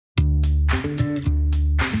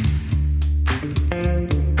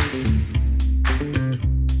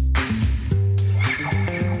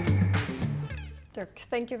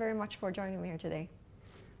thank you very much for joining me here today.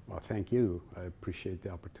 Well, thank you. I appreciate the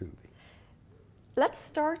opportunity. Let's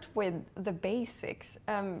start with the basics.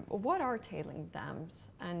 What are tailing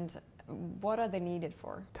dams and what are they needed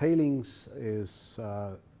for? Tailings is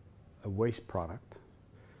a waste product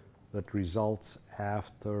that results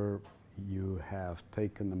after you have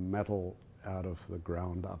taken the metal out of the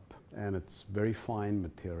ground up. And it's very fine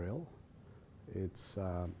material. It's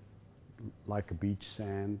like a beach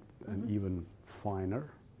sand and even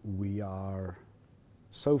finer. We are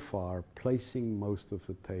so far placing most of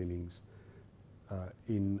the tailings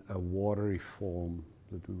in a watery form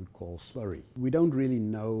that we would call slurry. We don't really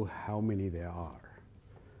know how many there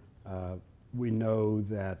are. We know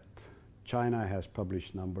that China has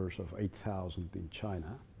published numbers of 8,000 in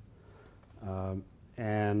China.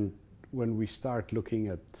 And when we start looking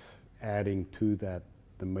at adding to that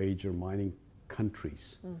the major mining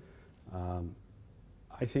countries,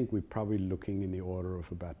 I think we're probably looking in the order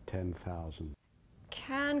of about 10,000.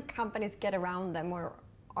 Can companies get around them, or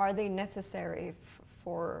are they necessary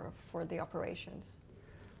for the operations?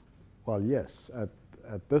 Well, yes.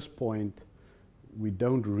 At this point, we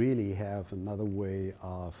don't really have another way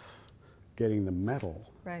of getting the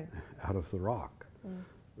metal out of the rock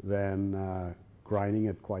than grinding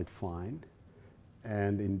it quite fine.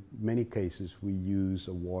 And in many cases, we use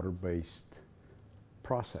a water-based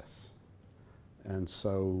process. And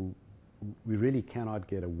so we really cannot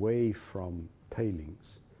get away from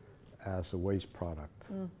tailings as a waste product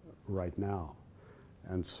right now.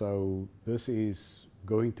 And so this is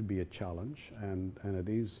going to be a challenge, and it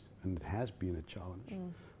is, and it has been a challenge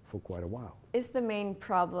for quite a while. Is the main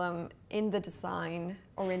problem in the design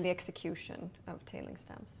or in the execution of tailings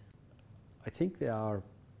dams? I think there are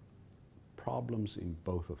problems in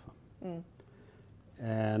both of them.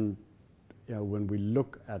 And you know, when we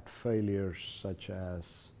look at failures such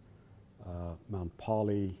as Mount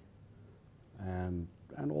Poly and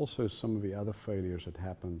also some of the other failures that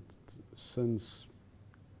happened since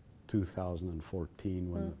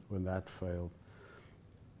 2014 when that failed,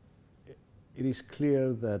 it is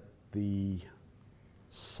clear that the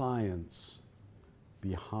science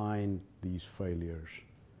behind these failures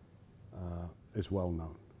is well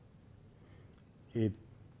known. It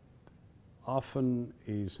often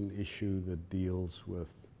is an issue that deals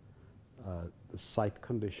with the site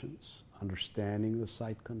conditions, understanding the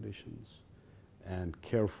site conditions, and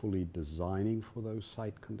carefully designing for those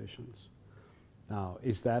site conditions. Now,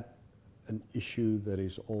 is that an issue that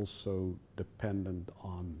is also dependent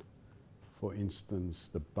on, for instance,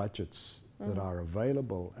 the budgets that are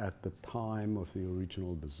available at the time of the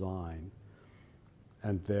original design,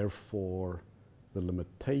 and therefore the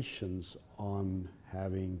limitations on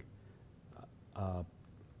having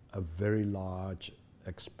a very large,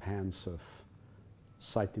 expansive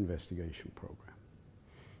site investigation program.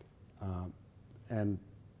 And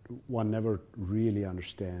one never really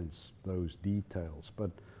understands those details,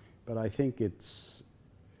 but I think it's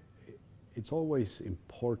always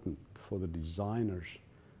important for the designers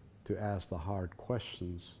to ask the hard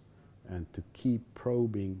questions and to keep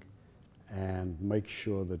probing and make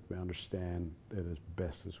sure that we understand it as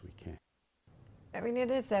best as we can. I mean,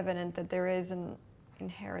 it is evident that there is an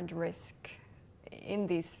inherent risk in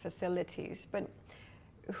these facilities, but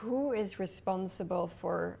who is responsible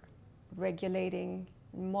for regulating,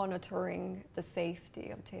 monitoring the safety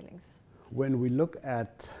of tailings? When we look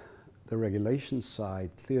at the regulation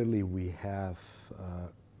side, clearly we have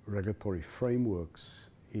regulatory frameworks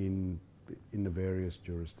in the various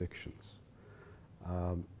jurisdictions.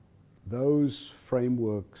 Those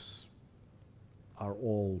frameworks are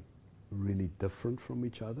all really different from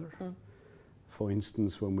each other. For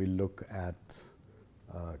instance, when we look at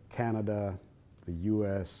Canada, the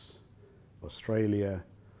US, Australia,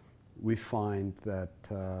 we find that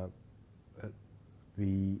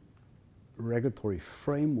the regulatory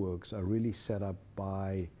frameworks are really set up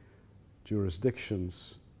by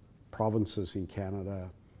jurisdictions, provinces in Canada,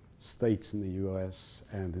 states in the US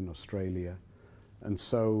and in Australia. And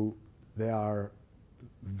so there are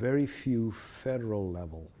very few federal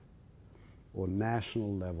level or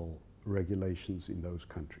national level regulations in those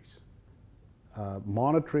countries.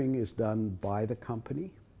 Monitoring is done by the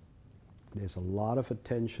company. There's a lot of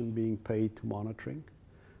attention being paid to monitoring.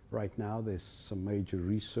 Right now there's some major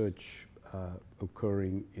research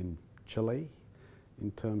occurring in Chile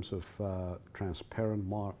in terms of transparent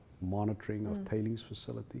monitoring of tailings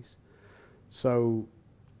facilities. So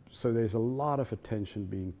there's a lot of attention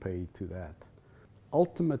being paid to that.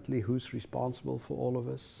 Ultimately, who's responsible for all of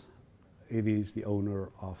this? It is the owner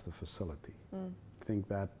of the facility. I think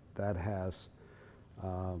that has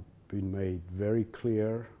been made very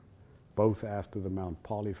clear both after the Mount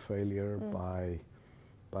Polly failure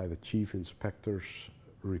by the chief inspector's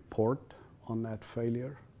report on that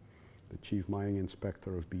failure. The chief mining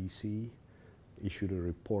inspector of BC issued a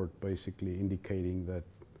report basically indicating that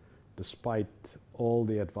despite all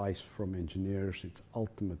the advice from engineers, it's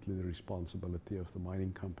ultimately the responsibility of the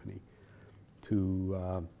mining company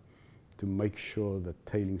to make sure that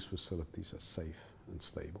tailings facilities are safe and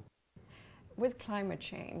stable. With climate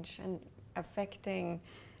change and affecting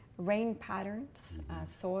rain patterns,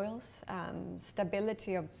 soils,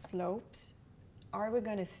 stability of slopes, are we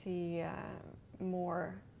going to see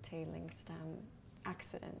more tailings dam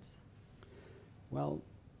accidents? Well,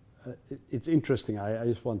 it's interesting. I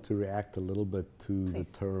just want to react a little bit to the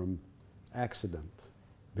term accident,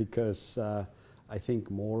 because I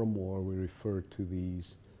think more and more we refer to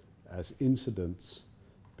these as incidents,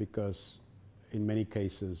 because in many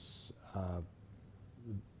cases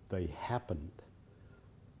they happened,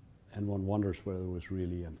 and one wonders whether it was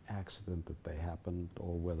really an accident that they happened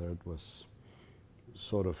or whether it was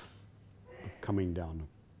sort of coming down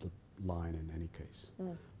the line in any case.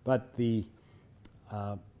 But the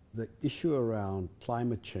issue around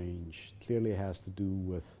climate change clearly has to do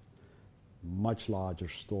with much larger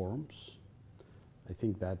storms. I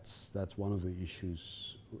think that's one of the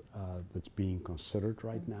issues that's being considered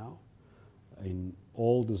right now in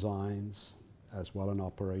all designs as well in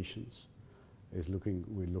operations.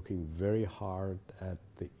 We're looking very hard at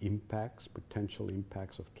the impacts, potential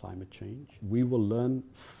impacts of climate change. We will learn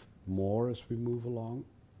more as we move along.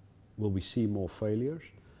 Will we see more failures?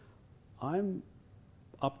 I'm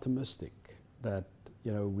optimistic that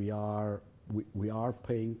we are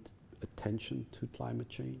paying attention to climate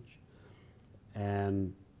change,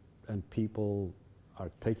 and people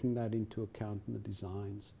are taking that into account in the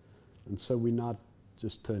designs, and so we're not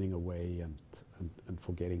just turning away and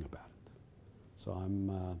forgetting about it. So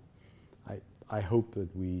I hope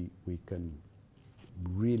that we can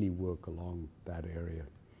really work along that area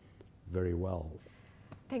very well.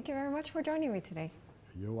 Thank you very much for joining me today.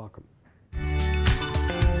 You're welcome.